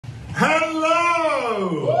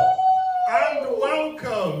Hello! And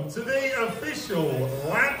welcome to the official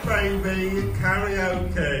LadBaby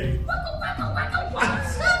Karaoke.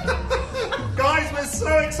 Guys, we're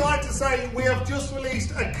so excited to say we have just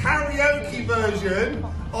released a karaoke version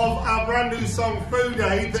of our brand new song Food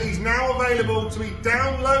Aid that is now available to be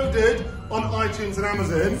downloaded on iTunes and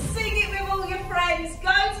Amazon. Sing it with all your friends,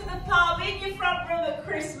 go to the pub in your front room at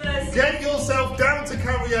Christmas. Get yourself down to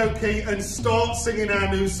karaoke and start singing our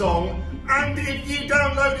new song. And if you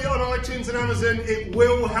download it on iTunes and Amazon, it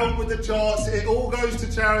will help with the charts. It all goes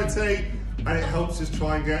to charity and it helps us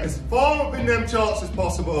try and get as far up in them charts as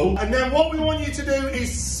possible. And then what we want you to do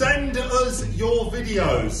is send us your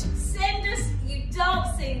videos. Send us you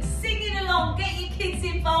dancing, singing along, get your kids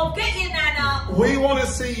involved, get your nana. We want to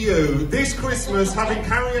see you this Christmas having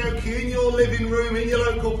karaoke in your living room, in your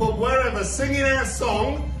local pub, wherever, singing our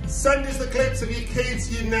song. Send us the clips of your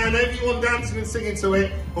kids, your nan, everyone dancing and singing to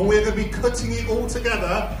it, and we're going to be cutting it all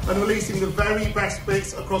together and releasing the very best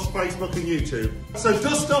bits across Facebook and YouTube. So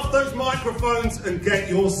dust off those microphones and get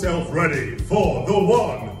yourself ready for the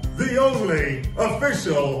one, the only,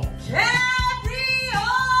 official Karaoke!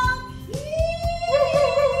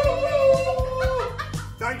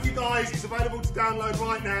 Thank you guys, it's available to download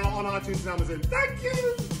right now on iTunes and Amazon. Thank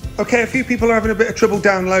you! Okay, a few people are having a bit of trouble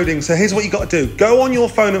downloading, so here's what you got to do. Go on your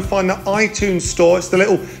phone and find the iTunes store. It's the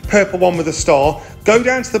little purple one with a star. Go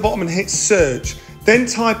down to the bottom and hit search. Then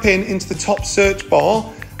type into the top search bar,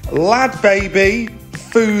 LadBaby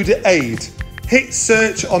Food Aid. Hit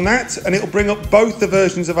search on that and it'll bring up both the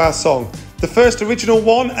versions of our song. The first original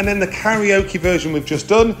one and then the karaoke version we've just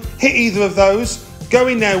done. Hit either of those. Go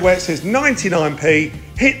in there where it says 99p.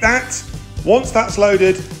 Hit that. Once that's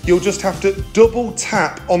loaded, you'll just have to double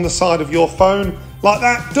tap on the side of your phone like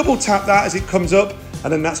that. Double tap that as it comes up,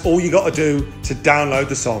 and then that's all you got to do to download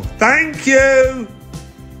the song. Thank you.